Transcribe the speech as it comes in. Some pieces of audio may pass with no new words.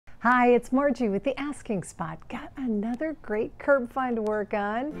Hi, it's Margie with the Asking Spot. Got another great curb find to work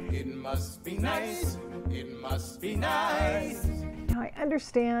on. It must be nice. It must be nice. Now I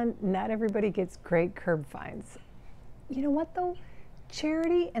understand not everybody gets great curb finds. You know what though?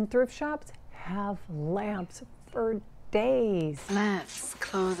 Charity and thrift shops have lamps for days. Lamps,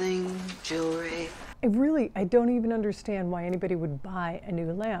 clothing, jewelry. I don't even understand why anybody would buy a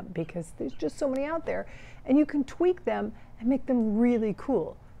new lamp because there's just so many out there and you can tweak them and make them really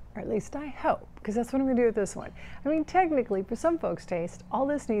cool. Or at least I hope, because that's what I'm going to do with this one. I mean, technically, for some folks' taste, all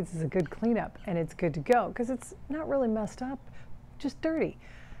this needs is a good cleanup, and it's good to go, because it's not really messed up, just dirty.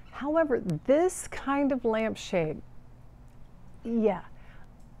 However, this kind of lampshade, yeah,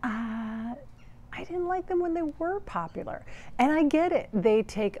 I didn't like them when they were popular. And I get it. They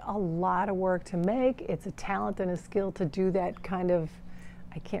take a lot of work to make. It's a talent and a skill to do that kind of,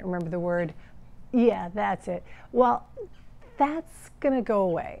 I can't remember the word. Yeah, that's it. Well, that's gonna go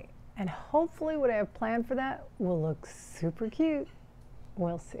away. And hopefully what I have planned for that will look super cute.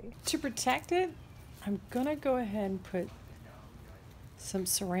 We'll see. To protect it, I'm gonna go ahead and put some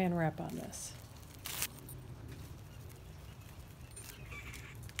saran wrap on this.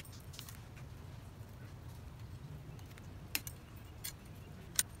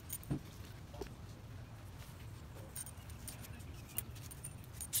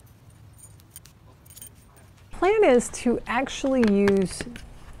 Plan is to actually use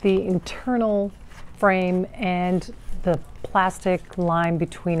the internal frame and the plastic line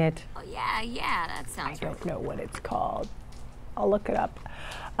between it. Oh yeah, that sounds I don't know what it's called. I'll look it up.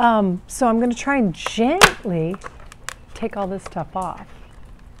 So I'm going to try and gently take all this stuff off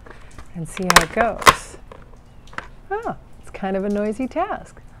and see how it goes. Oh, it's kind of a noisy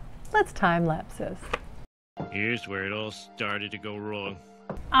task. Let's time lapse this. Here's where it all started to go wrong.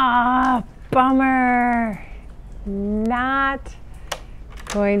 Ah, bummer. Not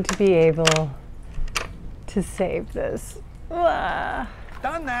going to be able to save this. Ugh.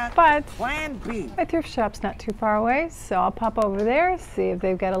 Done that. But Plan B. my thrift shop's not too far away, so I'll pop over there, see if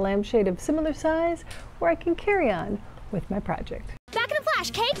they've got a lampshade of similar size where I can carry on with my project. Back in a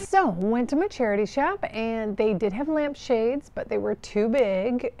flash, Kate. So, went to my charity shop and they did have lampshades, but they were too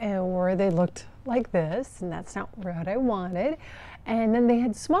big or they looked like this, and that's not what I wanted. And then they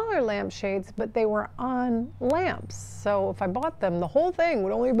had smaller lampshades, but they were on lamps. So if I bought them, the whole thing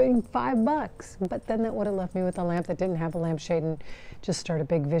would only have been $5. But then that would have left me with a lamp that didn't have a lampshade and just start a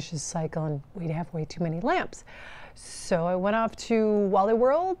big vicious cycle, and we'd have way too many lamps. So I went off to Wally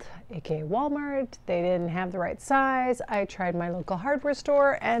World, aka Walmart. They didn't have the right size. I tried my local hardware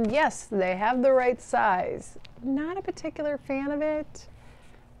store, and yes, they have the right size. Not a particular fan of it.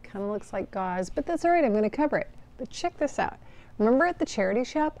 Kind of looks like gauze, but that's all right. I'm going to cover it. But check this out. Remember at the charity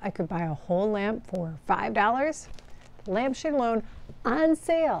shop, I could buy a whole lamp for $5? The lampshade alone on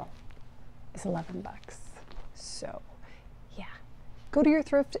sale is $11. So, yeah, go to your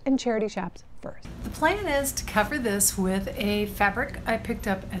thrift and charity shops first. The plan is to cover this with a fabric I picked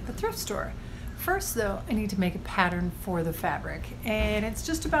up at the thrift store. First though, I need to make a pattern for the fabric, and it's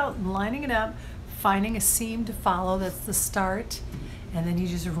just about lining it up, finding a seam to follow, that's the start, and then you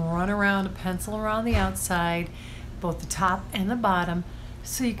just run around a pencil around the outside, both the top and the bottom,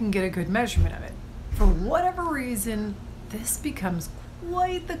 so you can get a good measurement of it. For whatever reason, this becomes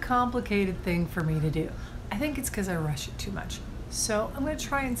quite the complicated thing for me to do. I think it's because I rush it too much. So I'm going to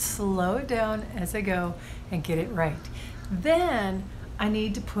try and slow it down as I go and get it right. Then I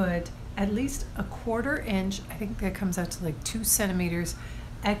need to put at least a 1/4 inch, I think that comes out to like 2 centimeters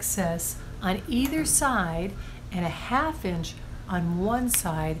excess on either side, and a 1/2 inch on one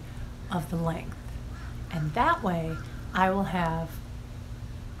side of the length. And that way I will have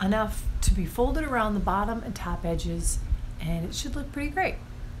enough to be folded around the bottom and top edges, and it should look pretty great,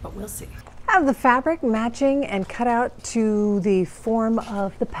 but we'll see. I have the fabric matching and cut out to the form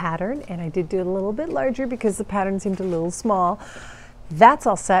of the pattern, and I did do it a little bit larger because the pattern seemed a little small. That's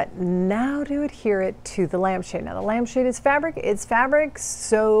all set. Now to adhere it to the lampshade. Now the lampshade is fabric, it's fabric,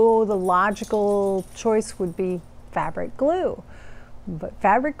 so the logical choice would be fabric glue. But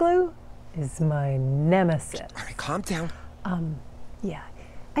fabric glue is my nemesis. All right, calm down. Yeah.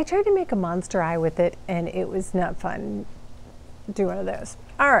 I tried to make a monster eye with it, and it was not fun. Do one of those.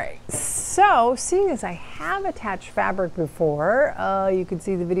 All right, so seeing as I have attached fabric before, you can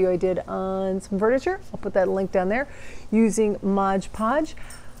see the video I did on some furniture. I'll put that link down there using Mod Podge.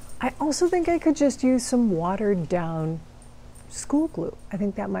 I also think I could just use some watered down school glue. I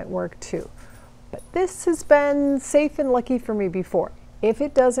think that might work too. But this has been safe and lucky for me before. If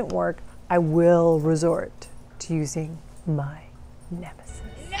it doesn't work, I will resort to using my nemesis.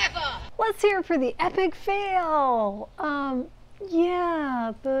 Never! Let's hear it for the epic fail.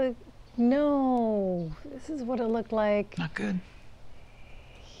 Yeah, no, this is what it looked like. Not good.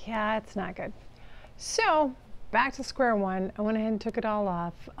 Yeah, it's not good. So back to square one. I went ahead and took it all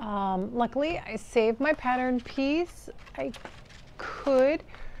off. Luckily, I saved my pattern piece. I could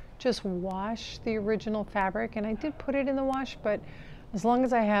just wash the original fabric, and I did put it in the wash, but as long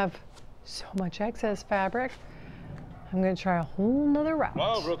as I have so much excess fabric, I'm going to try a whole nother route.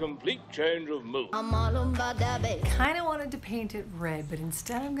 Now for a complete change of mood. Kind of wanted to paint it red, but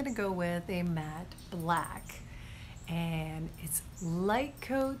instead I'm going to go with a matte black. And it's light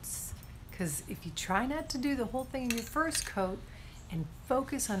coats, because if you try not to do the whole thing in your first coat and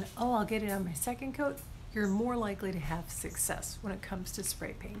focus on, oh, I'll get it on my second coat, you're more likely to have success when it comes to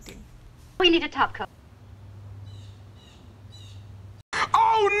spray painting. We need a top coat.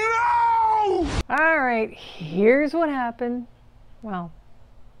 Oh no! All right, here's what happened. Well,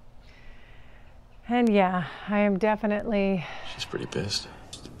 and yeah, I am definitely She's pretty pissed.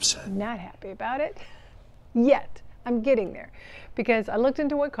 Upset. not happy about it yet. I'm getting there because I looked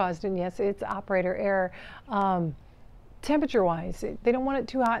into what caused it, and yes, it's operator error. Temperature wise, they don't want it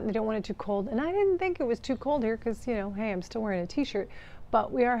too hot and they don't want it too cold, and I didn't think it was too cold here because, you know, hey, I'm still wearing a t-shirt,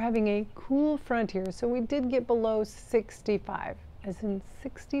 but we are having a cool front here, so we did get below 65, as in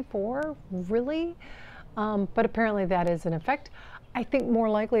 64, really? But apparently that is an effect. I think more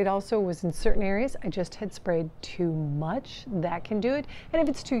likely it also was in certain areas I just had sprayed too much. That can do it. And if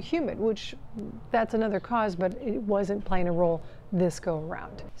it's too humid, which that's another cause, but it wasn't playing a role this go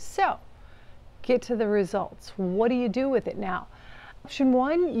around. So get to the results. What do you do with it now? Option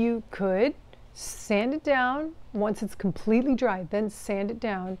one, you could sand it down once it's completely dry, then sand it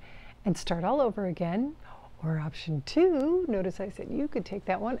down and start all over again. Or option two, notice I said you could take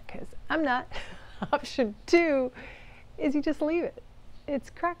that one because I'm not. Option two is you just leave it. It's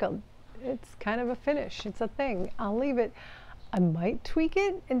crackled. It's kind of a finish. It's a thing. I'll leave it. I might tweak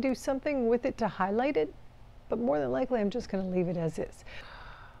it and do something with it to highlight it, but more than likely I'm just going to leave it as is.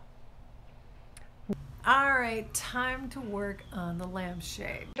 All right, time to work on the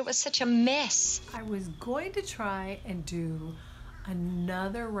lampshade. It was such a mess. I was going to try and do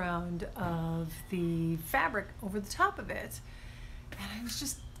another round of the fabric over the top of it, and I was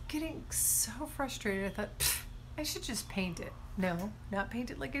just getting so frustrated. I thought, I should just paint it. No, not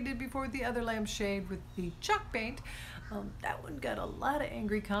paint it like I did before with the other lampshade with the chalk paint. That one got a lot of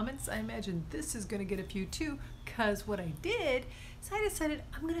angry comments. I imagine this is going to get a few too, because what I did is I decided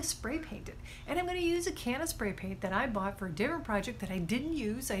I'm going to spray paint it. And I'm going to use a can of spray paint that I bought for a different project that I didn't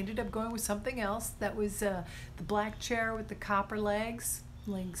use. I ended up going with something else. That was the black chair with the copper legs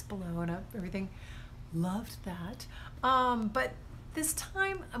below and up, everything. Loved that. But this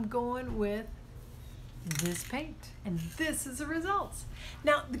time I'm going with this paint, and this is the results.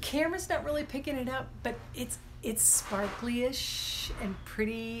 Now the camera's not really picking it up, but it's sparkly-ish and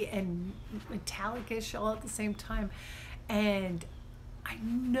pretty and metallic-ish all at the same time. And I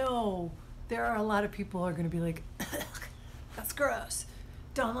know there are a lot of people who are going to be like, that's gross,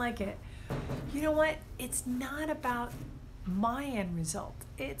 don't like it. You know what? It's not about my end result.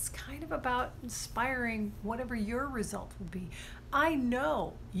 It's kind of about inspiring whatever your result will be. I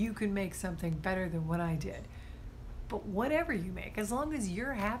know you can make something better than what I did, but whatever you make, as long as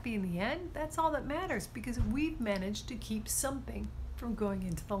you're happy in the end, that's all that matters, because we've managed to keep something from going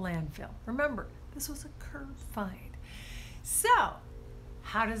into the landfill. Remember, this was a curb find. So,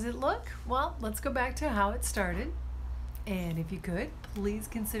 how does it look? Well, let's go back to how it started. And if you could, please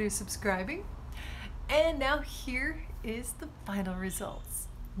consider subscribing. And now here is the final results.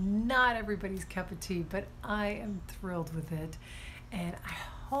 Not everybody's cup of tea, but I am thrilled with it. And I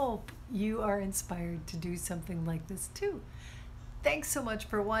hope you are inspired to do something like this too. Thanks so much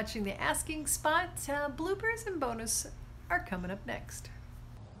for watching the Asking Spot. Bloopers and bonus are coming up next.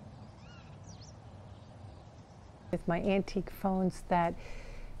 With my antique phones, that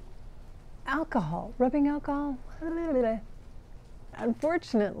alcohol, rubbing alcohol,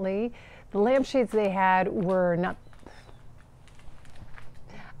 unfortunately, the lampshades they had were not.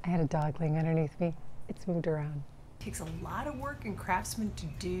 I had a dog laying underneath me. It's moved around. It takes a lot of work and craftsmen to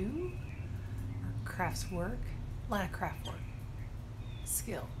do, or crafts work, a lot of craft work.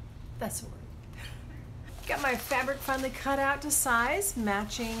 Skill, that's the word. Got my fabric finally cut out to size,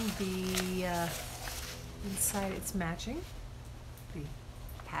 matching the inside, it's matching the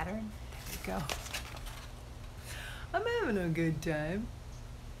pattern. There we go. I'm having a good time.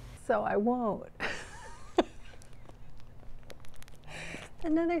 So I won't.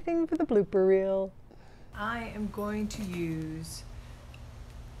 Another thing for the blooper reel. I am going to use,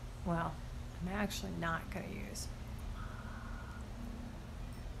 well, I'm actually not going to use.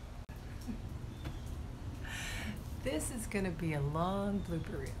 This is going to be a long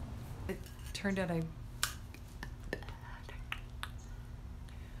blooper reel. It turned out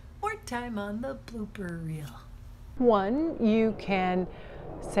more time on the blooper reel. One, you can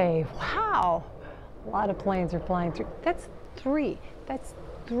say, wow, a lot of planes are flying through. That's 3. That's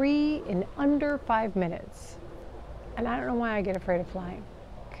 3 in under 5 minutes. And I don't know why I get afraid of flying,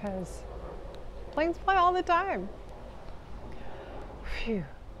 because planes fly all the time. Phew.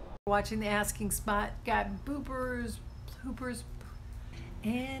 Watching the asking spot, got boopers, bloopers,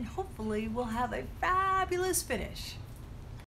 and hopefully we'll have a fabulous finish.